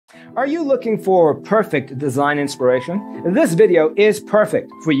Are you looking for perfect design inspiration? This video is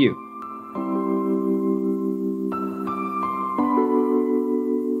perfect for you.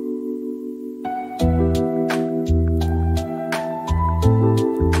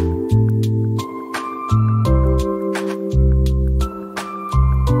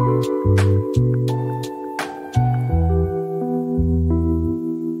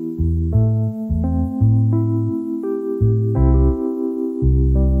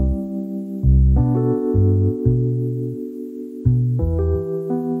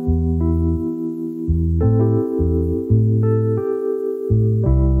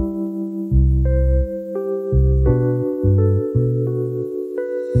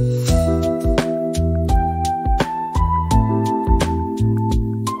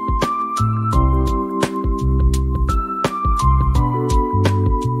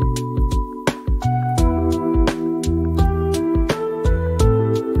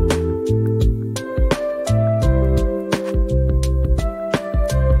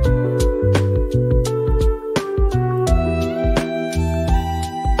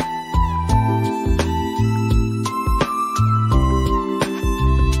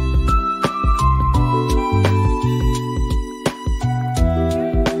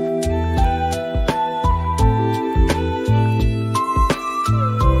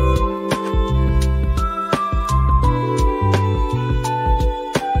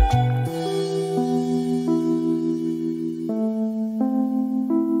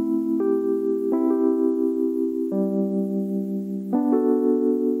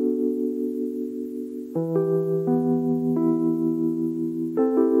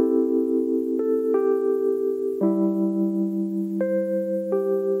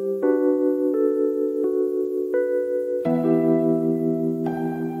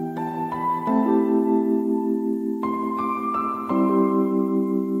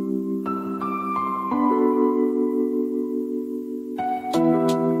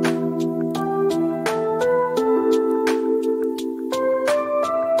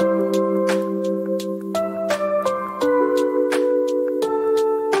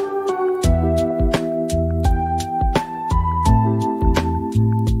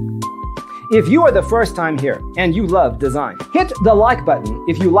 If you are the first time here and you love design, hit the like button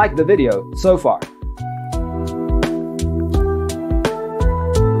if you like the video so far.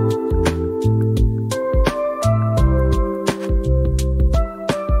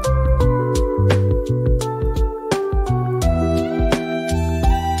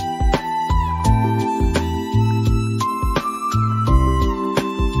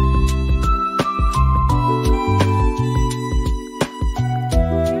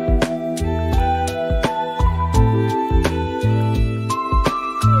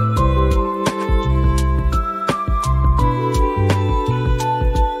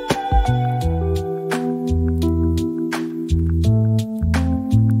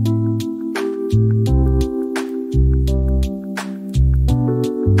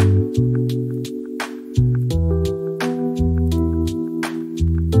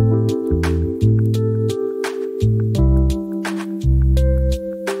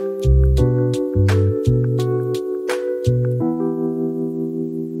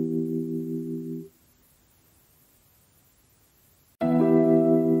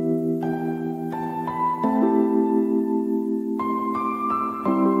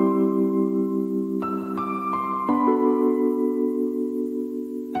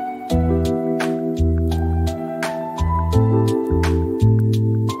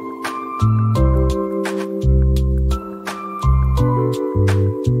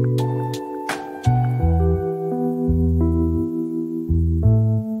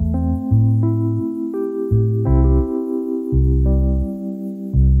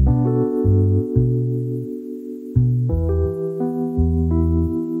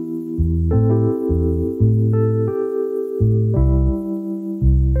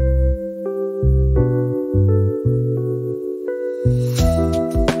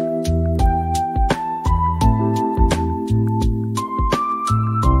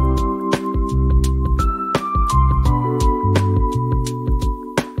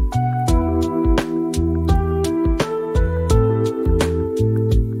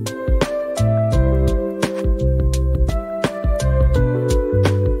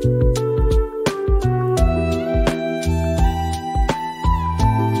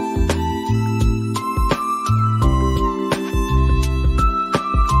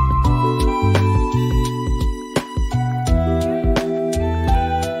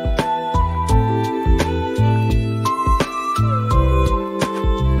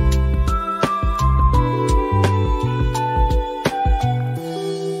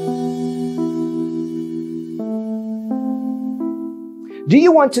 Do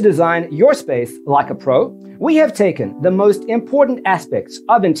you want to design your space like a pro? We have taken the most important aspects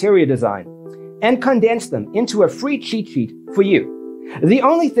of interior design and condensed them into a free cheat sheet for you. The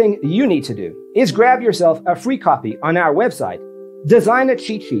only thing you need to do is grab yourself a free copy on our website,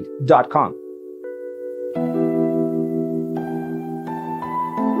 designercheatsheet.com.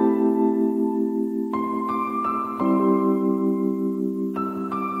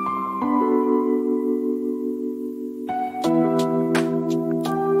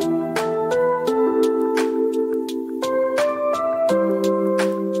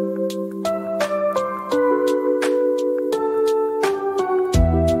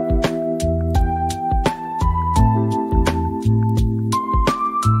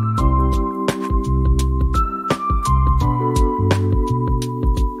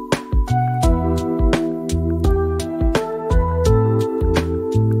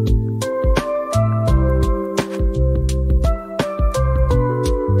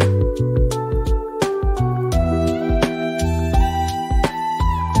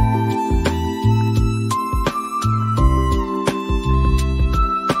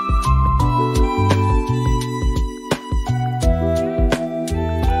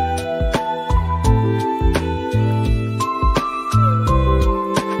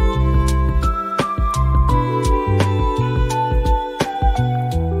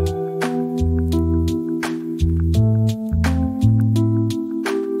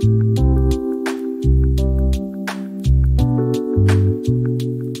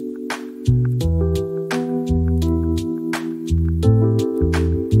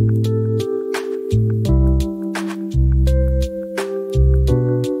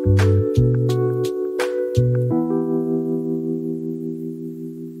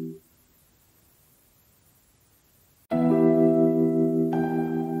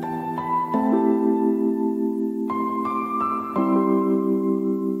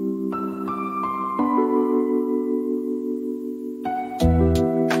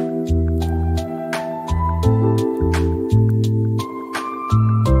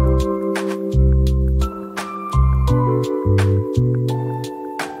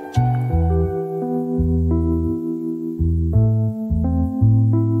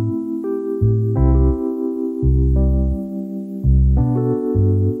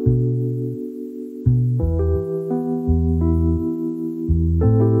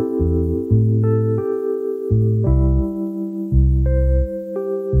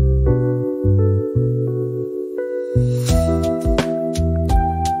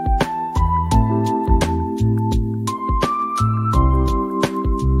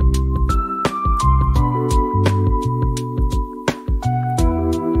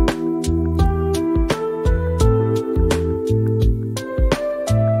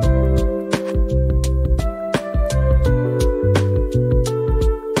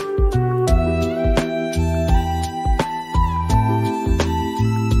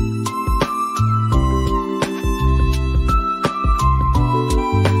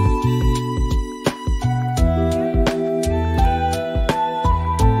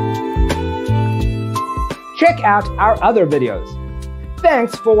 Check out our other videos.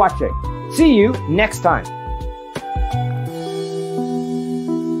 Thanks for watching. See you next time.